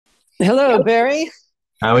Hello, Barry.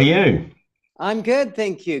 How are you? I'm good,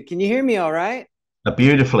 thank you. Can you hear me all right?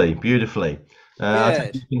 Beautifully, beautifully. I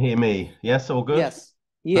think Good. you can hear me. Yes, all good? Yes.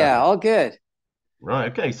 Yeah, Perfect. all good.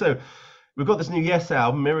 Right, okay. So we've got this new Yes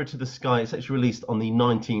album, Mirror to the Sky. It's actually released on the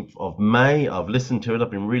 19th of May. I've listened to it.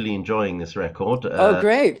 I've been really enjoying this record. Oh,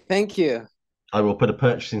 great. Thank you. I will put a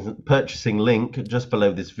purchasing link just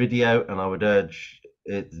below this video, and I would urge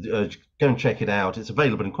go and check it out. It's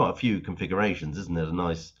available in quite a few configurations, isn't it? A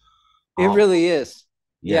nice It art. really is.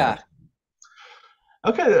 Yeah. Yeah.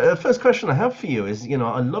 Okay, the first question I have for you is,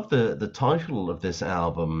 I love the title of this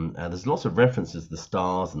album. There's lots of references to the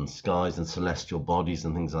stars and skies and celestial bodies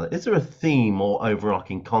and things like that. Is there a theme or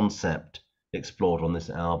overarching concept explored on this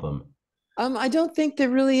album? I don't think there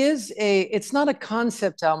really is it's not a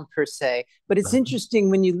concept album per se, but it's interesting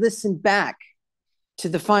when you listen back to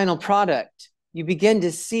the final product, you begin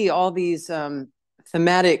to see all these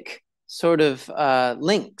thematic sort of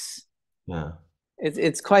links. Yeah.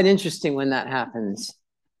 It's quite interesting when that happens.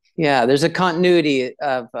 Yeah, there's a continuity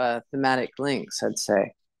of thematic links, I'd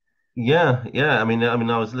say. Yeah, yeah. I mean,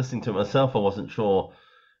 I was listening to it myself. I wasn't sure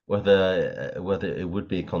whether it would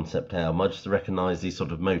be a concept album. I just recognize these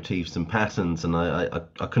sort of motifs and patterns, and I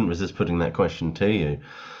couldn't resist putting that question to you.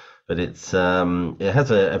 But it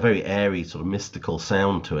has a very airy sort of mystical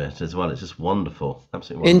sound to it as well. It's just wonderful,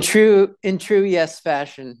 absolutely In wonderful. true yes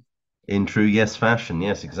fashion. In true Yes fashion,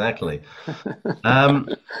 yes, exactly. Um,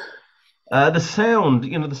 the sound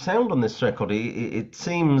on this record, it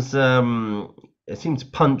seems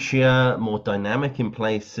punchier, more dynamic in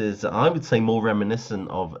places. I would say more reminiscent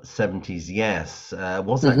of 70s Yes.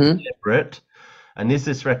 Was that Hmm. deliberate? And is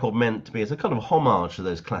this record meant to be as a kind of homage to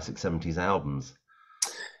those classic 70s albums?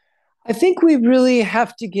 I think we really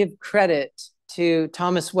have to give credit to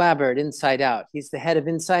Thomas Wabber at Inside Out. He's the head of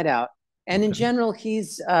Inside Out. And in Okay. general,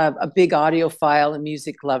 he's a big audiophile, a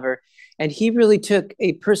music lover. And he really took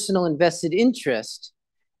a personal invested interest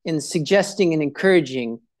in suggesting and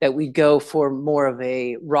encouraging that we go for more of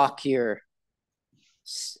a rockier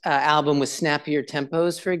album with snappier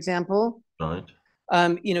tempos, for example. Right.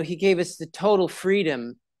 He gave us the total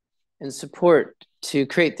freedom and support to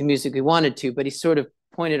create the music we wanted to, but he sort of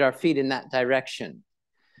pointed our feet in that direction.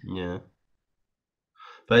 Yeah.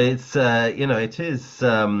 But it is,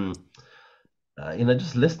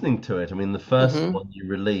 just listening to it. I mean, the first Mm-hmm. one you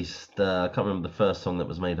released, I can't remember the first song that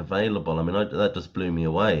was made available. I mean, that just blew me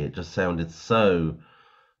away. It just sounded so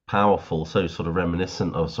powerful, so sort of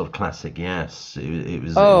reminiscent of sort of classic Yes. It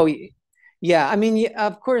was Oh, yeah. I mean,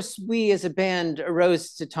 of course, we as a band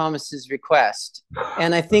arose to Thomas's request,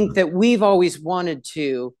 and I think that we've always wanted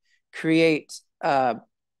to create,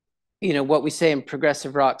 what we say in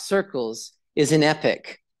progressive rock circles is an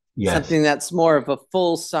epic, yes, something that's more of a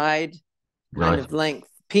full side kind right. of length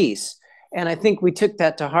piece. And I think we took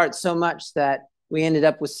that to heart so much that we ended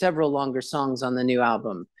up with several longer songs on the new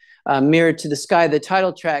album. Mirror to the Sky, the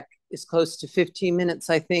title track, is close to 15 minutes,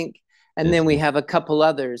 I think. And It then we is. have a couple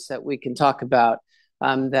others that we can talk about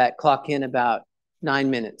that clock in about 9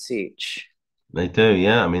 minutes each. They do,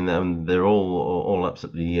 yeah. I mean, they're all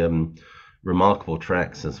absolutely remarkable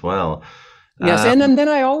tracks as well. Yes. Uh, And then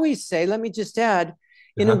I always say, let me just add,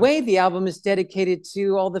 in a uh way, the album is dedicated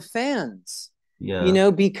to all the fans, yeah,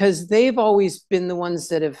 because they've always been the ones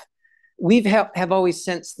that have always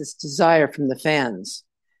sensed this desire from the fans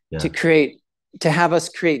to yeah. create to have us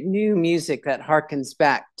create new music that harkens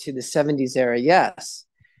back to the 70s era. Yes,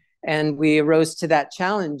 and we arose to that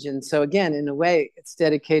challenge, and so again, in a way, it's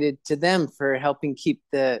dedicated to them for helping keep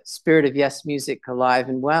the spirit of Yes music alive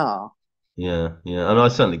and well. Yeah, yeah, and I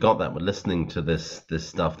certainly got that with listening to this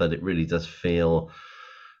stuff that it really does feel.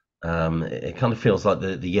 It kind of feels like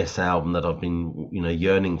the Yes album that I've been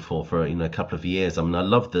yearning for a couple of years. I mean, I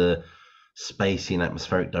love the spacey and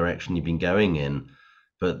atmospheric direction you've been going in,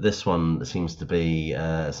 but this one seems to be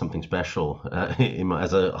something special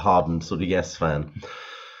as a hardened sort of Yes fan.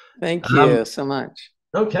 Thank Um, you so much.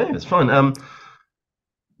 okay, that's fine.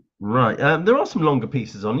 Right. There are some longer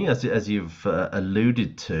pieces on you, as you've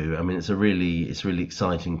alluded to. I mean, it's really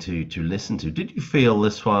exciting to listen to. Did you feel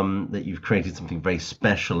this one that you've created something very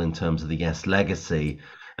special in terms of the Yes legacy?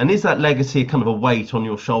 And is that legacy kind of a weight on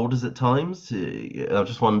your shoulders at times? I was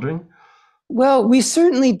just wondering. Well, we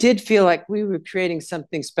certainly did feel like we were creating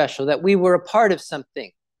something special, that we were a part of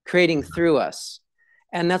something creating through us.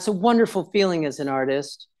 And that's a wonderful feeling as an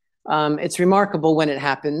artist. It's remarkable when it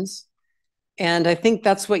happens. And I think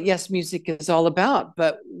that's what Yes Music is all about.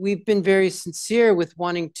 But we've been very sincere with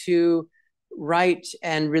wanting to write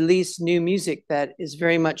and release new music that is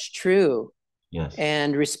very much true Yes.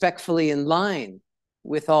 and respectfully in line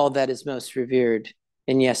with all that is most revered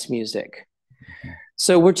in Yes Music.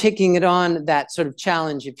 So we're taking it on, that sort of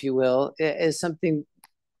challenge, if you will, is something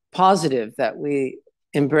positive that we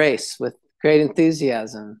embrace with great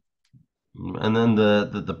enthusiasm. And then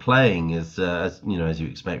the playing is, as you know, as you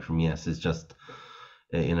expect from Yes, is just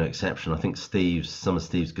exceptional. I think some of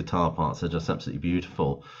Steve's guitar parts are just absolutely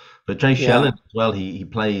beautiful. But Jay Shellen Yeah. as well, he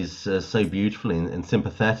plays so beautifully and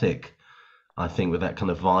sympathetic. I think with that kind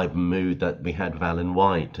of vibe and mood that we had with Alan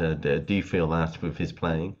White. Do you feel that with his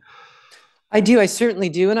playing? I do. I certainly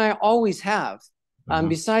do. And I always have. Hmm.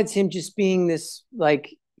 Besides him just being this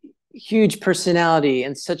like huge personality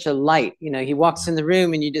and such a light, he walks in the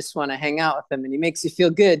room and you just want to hang out with him and he makes you feel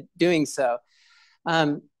good doing so.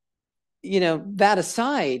 Um, that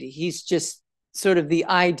aside, he's just sort of the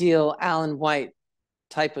ideal Alan White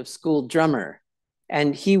type of school drummer.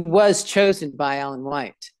 And he was chosen by Alan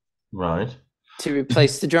White Right. to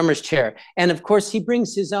replace the drummer's chair. And of course, he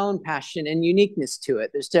brings his own passion and uniqueness to it.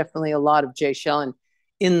 There's definitely a lot of Jay Shellen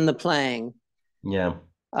in the playing. Yeah.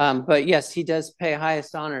 But yes, he does pay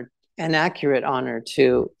highest honor and accurate honor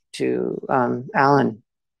to Alan.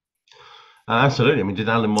 Absolutely. I mean, did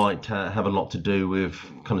Alan White have a lot to do with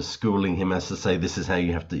kind of schooling him as to say this is how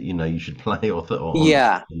you have to, you should play or on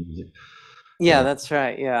Yeah, music? yeah, Yeah. that's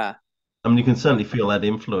right. Yeah, I mean, you can certainly feel that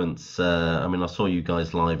influence. I mean, I saw you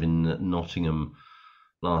guys live in Nottingham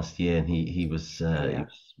last year, and he yeah. was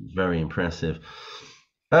very impressive.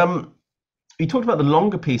 Um, you talked about the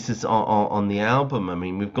longer pieces on the album. I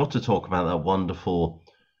mean, we've got to talk about that wonderful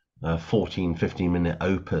 14, 15-minute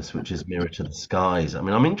opus, which is Mirror to the Skies. I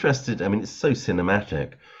mean, I'm interested. I mean, it's so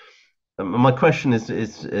cinematic. My question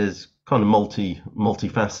is kind of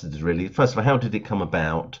multifaceted, really. First of all, how did it come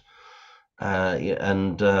about?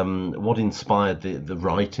 And what inspired the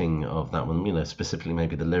writing of that one? Specifically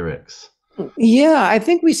maybe the lyrics. Yeah, I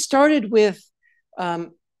think we started with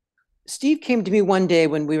um, Steve came to me one day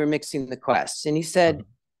when we were mixing the quests, and he said,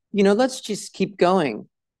 Mhm. let's just keep going.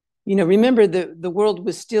 Remember the world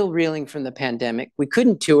was still reeling from the pandemic. We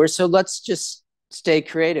couldn't tour, so let's just stay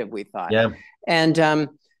creative, we thought. Yeah, And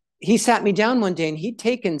he sat me down one day and he'd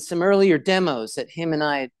taken some earlier demos that him and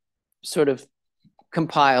I sort of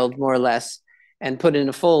compiled more or less and put in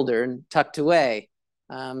a folder and tucked away,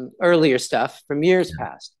 earlier stuff from years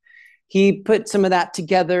past. He put some of that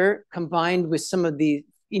together, combined with some of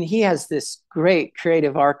he has this great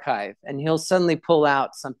creative archive, and he'll suddenly pull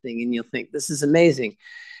out something and you'll think, this is amazing.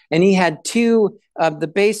 And he had two of the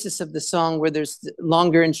basis of the song where there's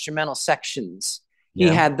longer instrumental sections. He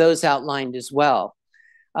yeah. had those outlined as well.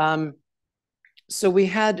 Um, so we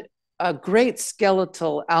had a great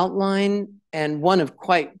skeletal outline and one of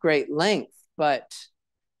quite great length, but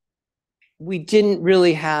we didn't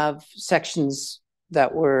really have sections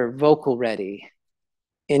that were vocal ready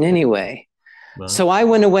in any way. Right. So I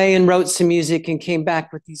went away and wrote some music and came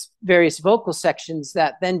back with these various vocal sections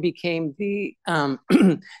that then became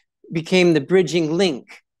became the bridging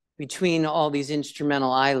link between all these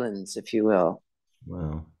instrumental islands, if you will.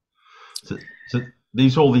 Wow. So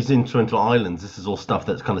all these instrumental islands. This is all stuff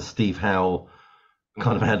that's kind of Steve Howe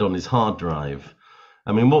kind of had on his hard drive.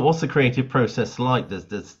 I mean, what's the creative process like?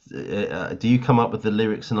 Do you come up with the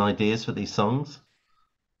lyrics and ideas for these songs?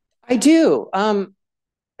 I do.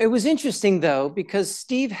 It was interesting though, because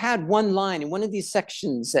Steve had one line in one of these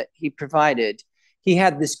sections that he provided. He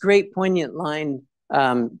had this great poignant line,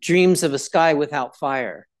 dreams of a sky without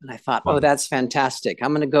fire. And I thought, oh, Wow. that's fantastic. I'm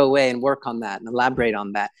going to go away and work on that and elaborate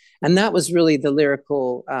on that. And that was really the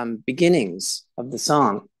lyrical beginnings of the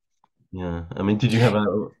song. Yeah. I mean, did you have a?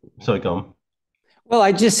 Sorry, go on. Well,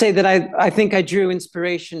 I just say that I think I drew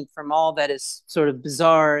inspiration from all that is sort of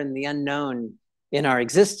bizarre and the unknown in our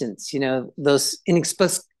existence, those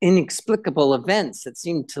inexplicable events that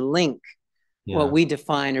seem to link what Yeah. we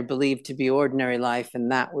define or believe to be ordinary life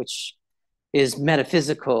and that which is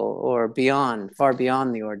metaphysical or beyond, far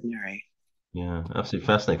beyond the ordinary. Yeah. Absolutely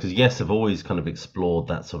fascinating. Because yes, I've always kind of explored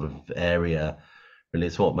that sort of area. Really,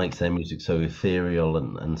 it's what makes their music so ethereal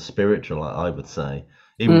and spiritual. I would say,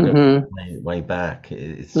 even going Mm-hmm. way back,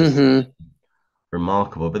 it's just Mm-hmm.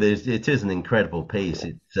 remarkable. But it is an incredible piece.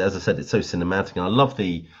 It's, as I said, it's so cinematic, and I love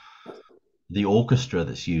the orchestra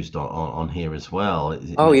that's used on here as well.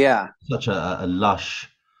 Oh yeah. Such a lush,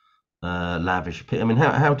 lavish. I mean,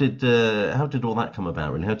 how did all that come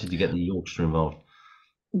about? And how did you get the orchestra involved?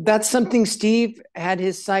 That's something Steve had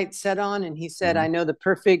his sights set on, and he said, Mhm. I know the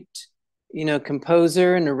perfect,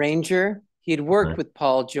 composer and arranger. He'd worked Okay. with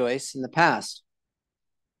Paul Joyce in the past.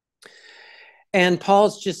 And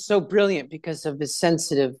Paul's just so brilliant because of his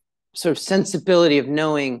sensitive sort of sensibility of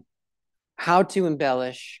knowing how to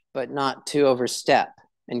embellish, but not to overstep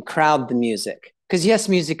and crowd the music. Because yes,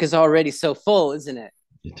 music is already so full, isn't it?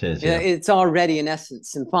 It is, Yeah, yeah. it's already in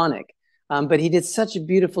essence symphonic. But he did such a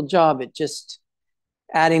beautiful job at just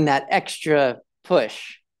adding that extra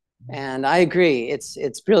push. And I agree,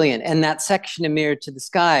 it's brilliant. And that section of Mirror to the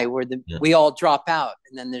Sky where Yeah. we all drop out,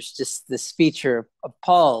 and then there's just this feature of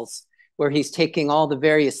Paul's where he's taking all the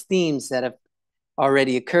various themes that have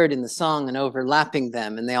already occurred in the song and overlapping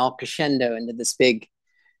them, and they all crescendo into this big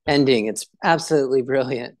ending. It's absolutely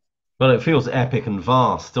brilliant. Well, it feels epic and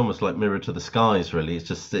vast, almost like Mirror to the Skies, really. It's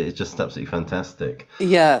just absolutely fantastic.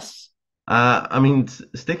 Yes. I mean,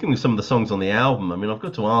 sticking with some of the songs on the album, I mean, I've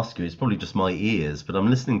got to ask you, it's probably just my ears, but I'm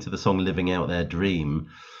listening to the song Living Out Their Dream,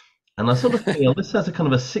 and I sort of feel this has a kind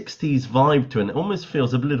of a 60s vibe to it. And it almost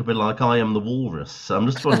feels a little bit like I Am the Walrus. So I'm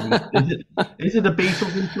just wondering, is it a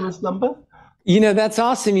Beatles influence number? That's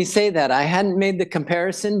awesome you say that. I hadn't made the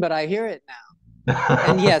comparison, but I hear it now.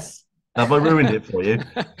 And yes. Have I ruined it for you?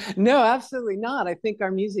 No, absolutely not. I think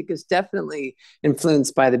our music is definitely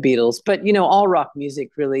influenced by the Beatles, but all rock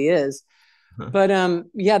music really is. But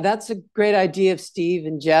yeah, that's a great idea of Steve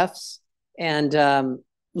and Jeff's. And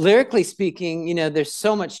lyrically speaking, there's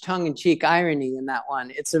so much tongue-in-cheek irony in that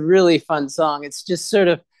one. It's a really fun song. It's just sort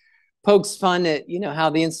of pokes fun at how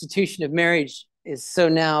the institution of marriage is so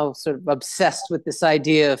now sort of obsessed with this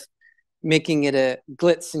idea of making it a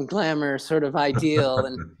glitz and glamour sort of ideal,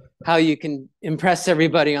 and how you can impress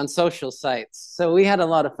everybody on social sites. So we had a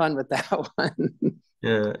lot of fun with that one.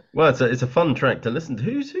 Yeah, well, it's a fun track to listen to.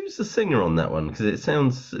 Who's the singer on that one? Because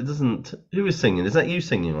it doesn't. Who is singing? Is that you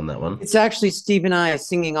singing on that one? It's actually Steve and I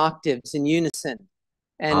singing octaves in unison,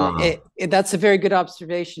 and Ah, that's a very good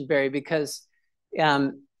observation, Barry, because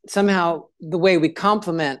somehow the way we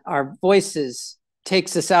complement our voices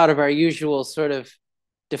takes us out of our usual sort of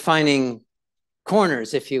defining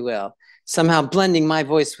corners, if you will. Somehow blending my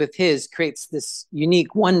voice with his creates this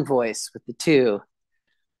unique one voice with the two.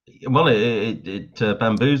 well, it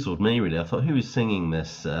bamboozled me really. I thought, who was singing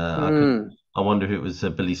this? I wonder if it was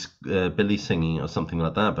Billy singing or something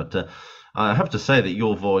like that. But I have to say that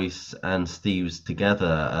your voice and Steve's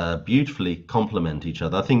together beautifully complement each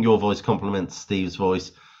other. I think your voice complements Steve's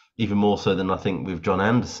voice even more so than I think with Jon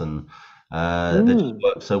Anderson. They just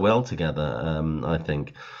work so well together, I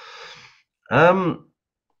think.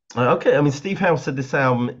 Okay, I mean, Steve Howe said this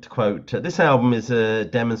album, to quote, this album is a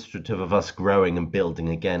demonstrative of us growing and building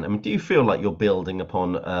again. I mean, do you feel like you're building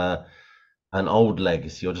upon an old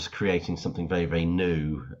legacy or just creating something very, very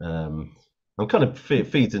new? I'm kind of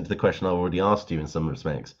feeds into the question I already asked you in some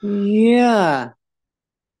respects. Yeah.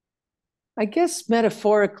 I guess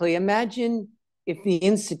metaphorically, imagine if the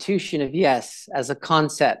institution of yes as a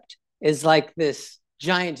concept is like this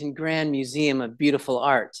giant and grand museum of beautiful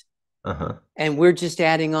art. Uh-huh. And we're just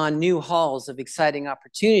adding on new halls of exciting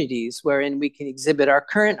opportunities wherein we can exhibit our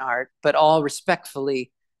current art, but all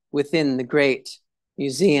respectfully within the great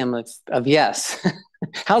museum of yes.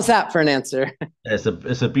 How's that for an answer? It's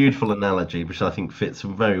a beautiful analogy, which I think fits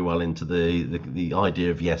very well into the idea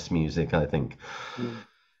of yes music, I think.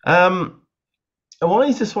 Why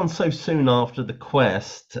is this one so soon after the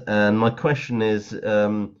Quest? And my question is,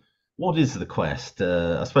 what is the Quest?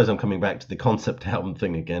 I suppose I'm coming back to the concept album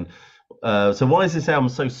thing again. So why is this album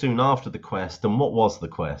so soon after the Quest, and what was the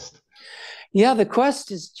Quest? Yeah, the Quest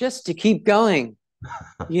is just to keep going.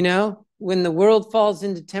 When the world falls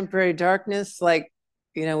into temporary darkness, like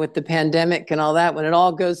with the pandemic and all that, when it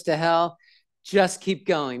all goes to hell, just keep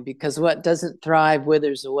going, because what doesn't thrive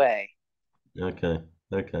withers away. Okay.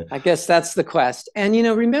 I guess that's the Quest. And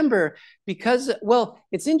remember, because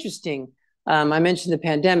it's interesting. I mentioned the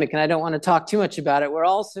pandemic, and I don't want to talk too much about it. We're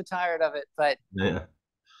all so tired of it, but Yeah.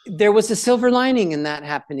 there was a silver lining in that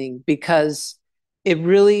happening, because it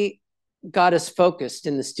really got us focused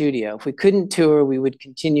in the studio. If we couldn't tour, we would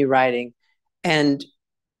continue writing. And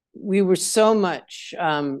we were so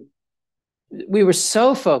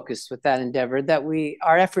focused with that endeavor that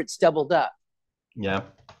our efforts doubled up. Yeah.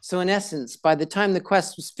 So in essence, by the time the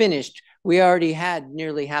Quest was finished, we already had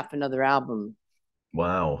nearly half another album.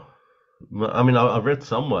 Wow. I mean, I read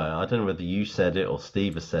somewhere, I don't know whether you said it or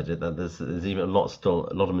Steve has said it, that there's even a lot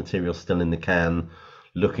of material still in the can,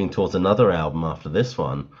 looking towards another album after this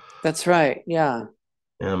one. That's right. Yeah.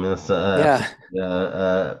 Yeah, I mean, that's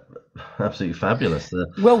absolutely fabulous.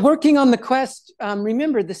 Well, working on the Quest,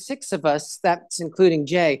 remember the six of us, that's including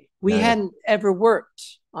Jay, we hadn't ever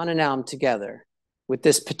worked on an album together with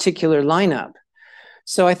this particular lineup.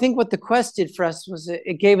 So I think what the Quest did for us was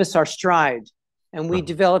it gave us our stride, and we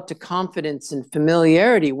developed a confidence and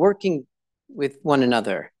familiarity working with one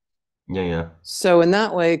another. Yeah. So in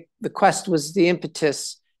that way, the Quest was the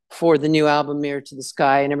impetus for the new album, Mirror to the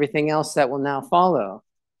Sky, and everything else that will now follow.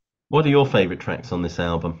 What are your favorite tracks on this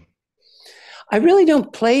album? I really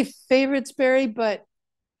don't play favorites, Barry, but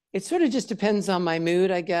it sort of just depends on my mood,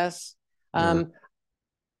 I guess. Yeah, Um,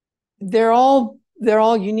 they're all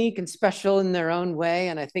unique and special in their own way,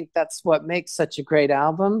 and I think that's what makes such a great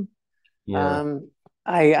album. yeah, Um,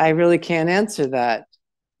 I really can't answer that.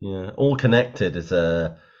 yeah. All Connected is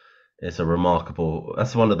a remarkable.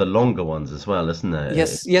 That's one of the longer ones as well, isn't it?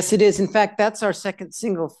 Yes, yes, it is. In fact, that's our second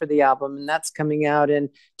single for the album, and that's coming out in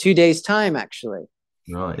 2 days' time, actually.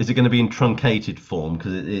 Right. Is it going to be in truncated form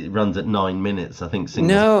because it runs at 9 minutes? I think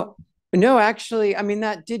singles. No, no, actually, I mean,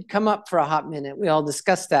 that did come up for a hot minute. We all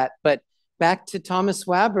discussed that. But back to Thomas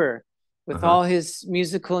Weber, with Uh-huh. all his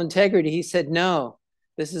musical integrity, he said, no,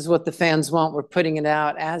 this is what the fans want. We're putting it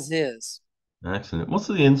out as is. Excellent. What's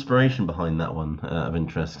the inspiration behind that one of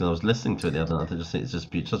interest? Because I was listening to it the other night. I just think it's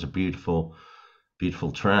just such a beautiful,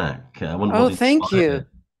 beautiful track. I wonder Oh, what thank inspired you. it.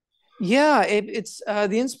 Yeah, it's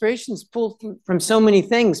the inspiration's pulled from so many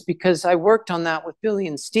things because I worked on that with Billy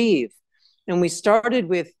and Steve, and we started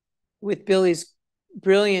with Billy's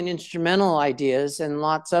brilliant instrumental ideas and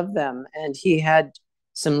lots of them, and he had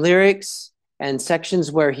some lyrics and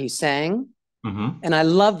sections where he sang, Hmm. and I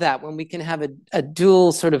love that when we can have a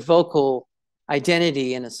dual sort of vocal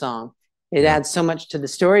identity in a song. It Yeah. adds so much to the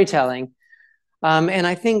storytelling, and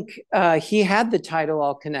I think he had the title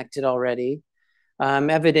all connected already,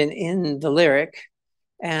 evident in the lyric.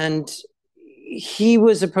 And he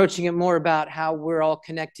was approaching it more about how we're all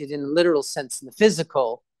connected in a literal sense in the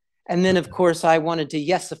physical. And then, of course, I wanted to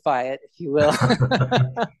yesify it, if you will.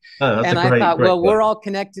 Oh, that's a And I great, thought, great well, way. we're all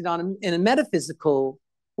connected in a metaphysical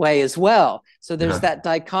way as well. So there's Uh-huh. that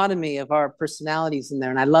dichotomy of our personalities in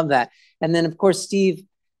there. And I love that. And then, of course, Steve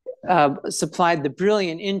supplied the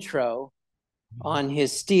brilliant intro on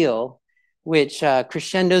his steel, which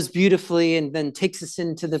crescendos beautifully and then takes us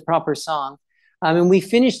into the proper song. And we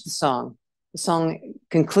finished the song. The song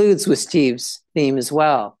concludes with Steve's theme as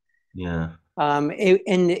well. Yeah. And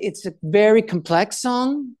it's a very complex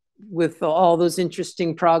song with all those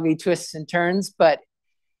interesting proggy twists and turns, but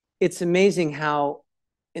it's amazing how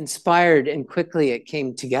inspired and quickly it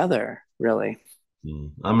came together, really.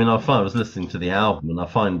 Mm. I mean, I was listening to the album, and I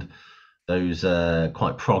find those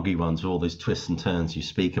quite proggy ones with all those twists and turns you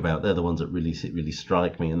speak about. They're the ones that really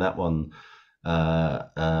strike me. And that one, I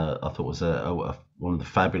thought was one of the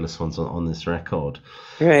fabulous ones on this record.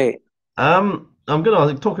 Great. I'm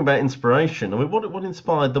going to talk about inspiration. I mean, what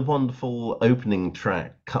inspired the wonderful opening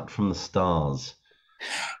track, "Cut from the Stars"?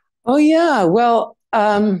 Oh, yeah. Well,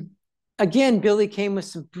 again, Billy came with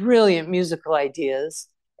some brilliant musical ideas.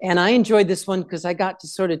 And I enjoyed this one because I got to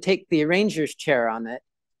sort of take the arranger's chair on it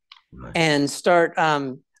Right. and start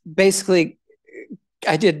basically,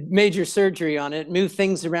 I did major surgery on it, move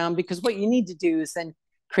things around, because what you need to do is then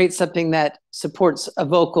create something that supports a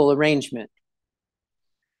vocal arrangement.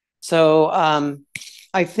 So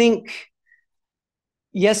I think,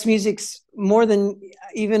 yes, music's more than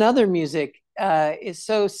even other music, is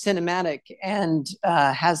so cinematic and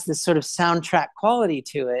has this sort of soundtrack quality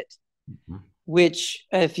to it, Mhm. which,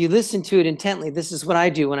 if you listen to it intently, this is what I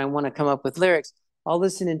do when I want to come up with lyrics. I'll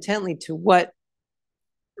listen intently to what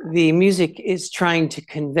the music is trying to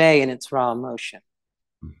convey in its raw emotion.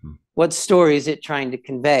 Mhm. What story is it trying to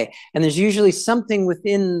convey? And there's usually something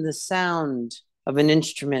within the sound of an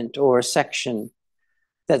instrument or a section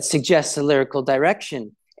that suggests a lyrical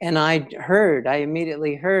direction. And I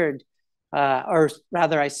immediately heard, or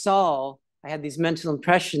rather, I had these mental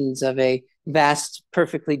impressions of a vast,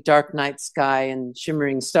 perfectly dark night sky and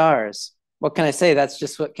shimmering stars. What can I say? That's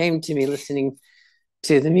just what came to me listening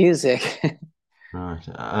to the music. Right.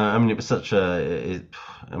 I mean, it was such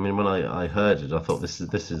I mean, when I heard it, I thought this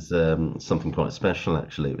is something quite special.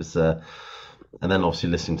 Actually, it was. And then obviously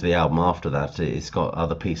listening to the album after that, it's got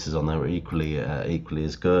other pieces on there equally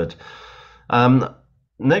as good. Um,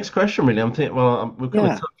 Next question, really. I'm thinking. Well, we've kind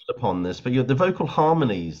of Yeah. touched upon this, but the vocal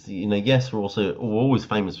harmonies. Yes, we're always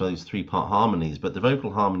famous for those three-part harmonies, but the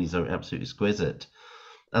vocal harmonies are absolutely exquisite.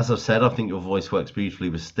 As I've said, I think your voice works beautifully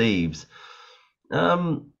with Steve's.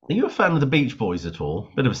 Are you a fan of the Beach Boys at all?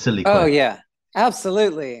 Bit of a silly Oh, question. yeah.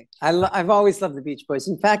 Absolutely. I've always loved the Beach Boys.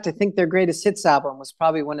 In fact, I think their greatest hits album was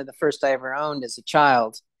probably one of the first I ever owned as a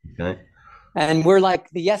child. Okay. And we're like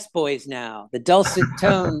the Yes Boys now, the dulcet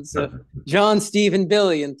tones of John, Steve, and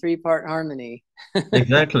Billy in three-part harmony.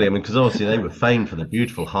 Exactly. I mean, because obviously they were famed for the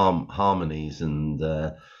beautiful harmonies, and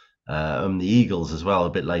the Eagles as well. A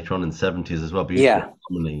bit later on in the '70s as well, beautiful Yeah,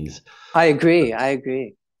 harmonies. I agree. I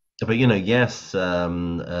agree. But yes,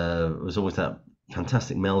 was always that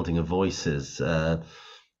fantastic melding of voices.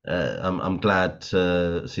 I'm glad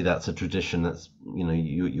to see that's a tradition that's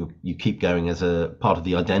you keep going as a part of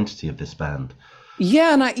the identity of this band.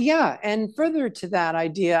 Yeah, and further to that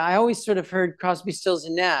idea, I always sort of heard Crosby, Stills,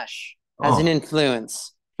 and Nash as an Oh,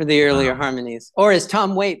 influence for the earlier wow. harmonies, or as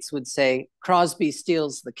Tom Waits would say, Crosby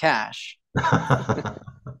steals the cash. I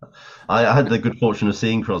had the good fortune of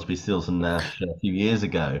seeing Crosby, Stills, and Nash a few years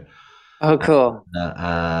ago. Oh, cool.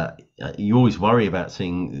 You always worry about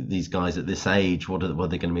seeing these guys at this age. What are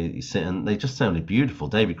they going to be sitting? And they just sounded beautiful.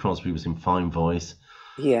 David Crosby was in fine voice,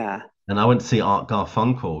 Yeah. and I went to see Art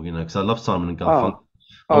Garfunkel. Because I love Simon and Garfunkel.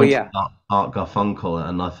 Oh, I oh went to yeah. Art Garfunkel,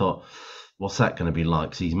 and I thought, what's that going to be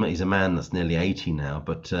like? 'Cause he's a man that's nearly 80 now,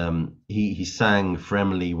 but he sang for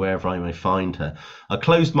Emily wherever I may find her. I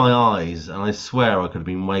closed my eyes, and I swear I could have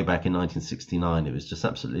been way back in 1969. It was just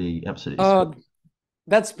absolutely sweet. Oh,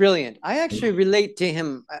 that's brilliant. I actually relate to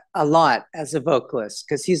him a lot as a vocalist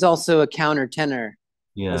because he's also a countertenor as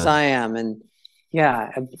Yeah. I am. And yeah,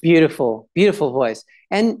 a beautiful, beautiful voice.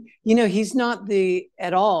 And, he's not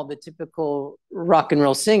at all the typical rock and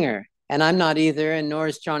roll singer. And I'm not either, and nor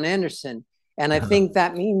is John Anderson. And I think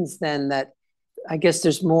that means then that I guess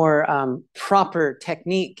there's more proper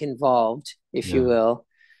technique involved, if you Yeah. will,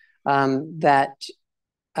 that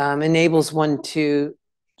enables one to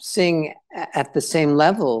sing at the same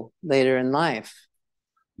level later in life.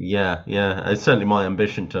 Yeah, yeah. It's certainly my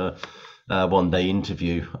ambition to one day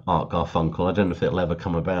interview Art Garfunkel. I don't know if it'll ever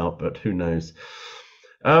come about, but who knows.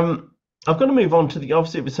 Um, I've got to move on to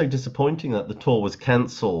obviously it was so disappointing that the tour was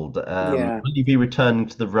cancelled. Yeah. Will you be returning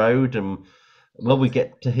to the road, and will we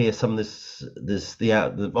get to hear some of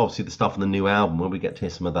obviously the stuff on the new album? Will we get to hear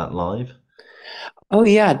some of that live? Oh,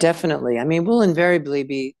 yeah, definitely. I mean, we'll invariably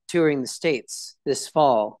be touring the States this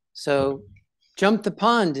fall. So jump the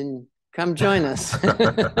pond and come join us.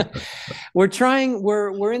 We're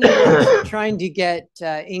in the works of trying to get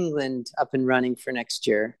England up and running for next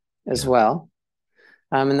year as Yeah. well.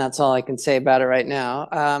 And that's all I can say about it right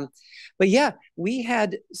now. But yeah, we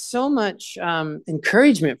had so much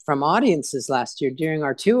encouragement from audiences last year during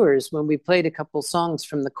our tours when we played a couple songs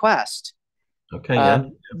from The Quest. Okay, yeah.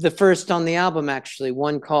 The first on the album, actually,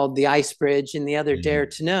 one called The Ice Bridge and the other Yeah. Dare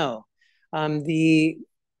to Know.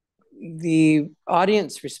 The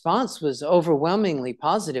audience response was overwhelmingly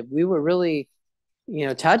positive. We were really,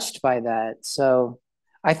 touched by that. So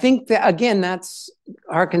I think that, again, that's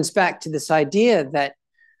harkens back to this idea that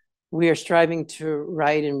we are striving to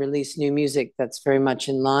write and release new music that's very much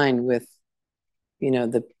in line with,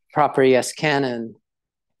 the proper Yes canon.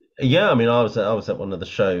 Yeah, I mean, I was at one of the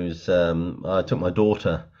shows. I took my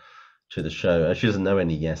daughter to the show. She doesn't know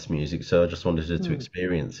any Yes music, so I just wanted her to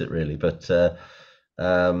experience it really. But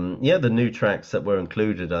yeah, the new tracks that were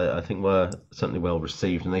included, I think, were certainly well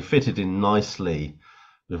received, and they fitted in nicely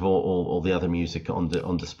with all the other music on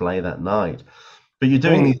display that night. But you're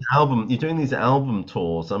doing these album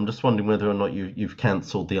tours. I'm just wondering whether or not you've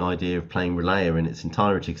cancelled the idea of playing Relaya in its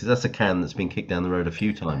entirety, because that's a can that's been kicked down the road a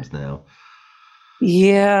few times now.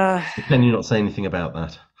 Yeah. Can you not say anything about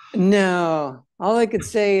that? No. All I could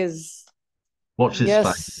say is Watch this space.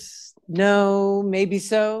 yes, no, maybe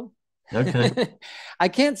so. Okay. I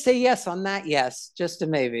can't say yes on that yes, just a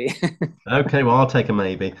maybe. Okay, well, I'll take a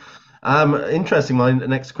maybe. Interesting. My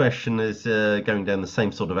next question is going down the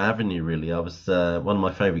same sort of avenue, really. I was one of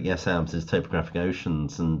my favorite Yes albums is Topographic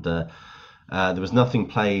Oceans, and there was nothing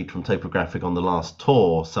played from Topographic on the last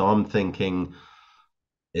tour, so I'm thinking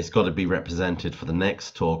it's got to be represented for the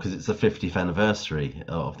next tour because it's the 50th anniversary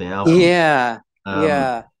of the album. Yeah, Um,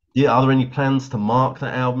 yeah. yeah, are there any plans to mark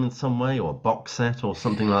that album in some way, or a box set, or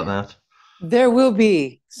something like that? There will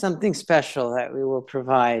be something special that we will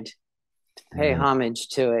provide to pay Yeah. homage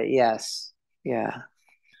to it. Yes. Yeah.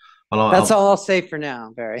 Well, That's all I'll say for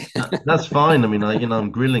now, Barry. that's fine. I mean,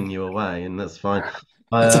 I'm grilling you away, and that's fine.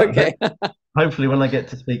 It's okay. Hopefully, when I get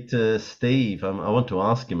to speak to Steve, I want to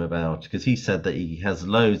ask him about, because he said that he has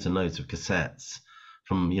loads and loads of cassettes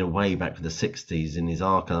from way back to the 60s in his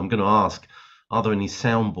archive. I'm going to ask, are there any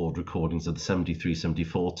soundboard recordings of the 73,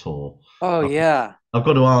 74 tour? Oh, yeah. I've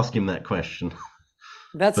got to ask him that question.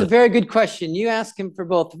 That's a very good question. You ask him for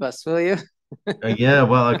both of us, will you? Yeah,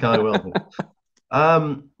 well, okay, I will.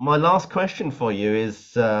 My last question for you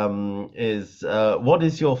is what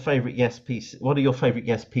is your favorite Yes piece? What are your favorite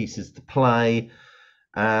Yes pieces to play?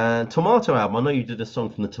 And Tormato album. I know you did a song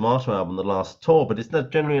from the Tormato album, the last tour, but it's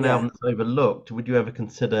not generally an album that's overlooked. Would you ever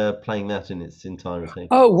consider playing that in its entirety?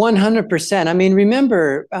 Oh, 100%. I mean,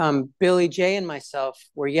 remember, Billy J and myself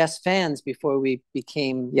were Yes fans before we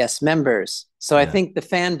became Yes members. So I think the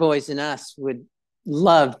fanboys in us would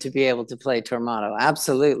love to be able to play Tormato.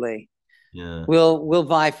 Absolutely. Yeah. We'll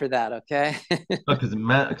vie for that, okay? Because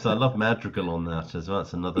I love Madrigal on that as well.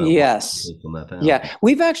 That's another yes. on that album. Yeah,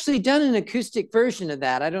 we've actually done an acoustic version of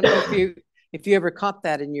that. I don't know if if you ever caught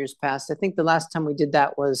that in years past. I think the last time we did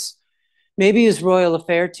that was maybe it was Royal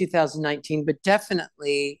Affair 2019, but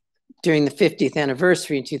definitely during the 50th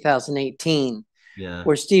anniversary in 2018, Yeah.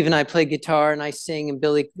 where Steve and I play guitar and I sing, and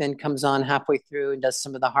Billy then comes on halfway through and does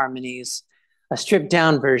some of the harmonies. A stripped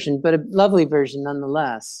down version, but a lovely version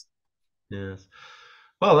nonetheless. Yes.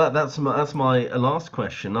 Well, that's my last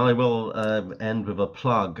question. I will end with a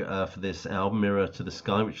plug for this album, Mirror to the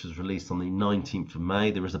Sky, which was released on the 19th of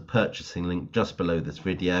May. There is a purchasing link just below this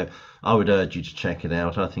video. I would urge you to check it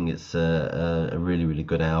out. I think it's a really, really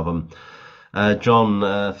good album.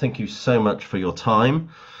 Jon, thank you so much for your time,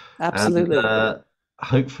 and Absolutely.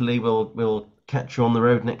 hopefully we'll catch you on the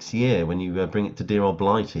road next year when you bring it to dear old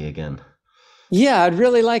Blighty again. Yeah, I'd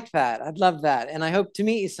really like that. I'd love that. And I hope to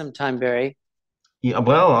meet you sometime, Barry. Yeah,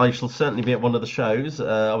 well, I shall certainly be at one of the shows.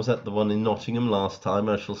 I was at the one in Nottingham last time.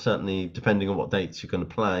 I shall certainly, depending on what dates you're going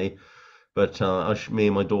to play, but me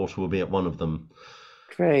and my daughter will be at one of them.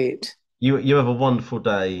 Great. You have a wonderful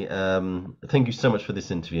day. Thank you so much for this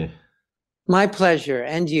interview. My pleasure.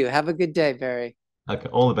 And you. Have a good day, Barry. Okay,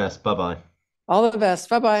 all the best. Bye bye. All the best.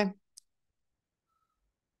 Bye bye.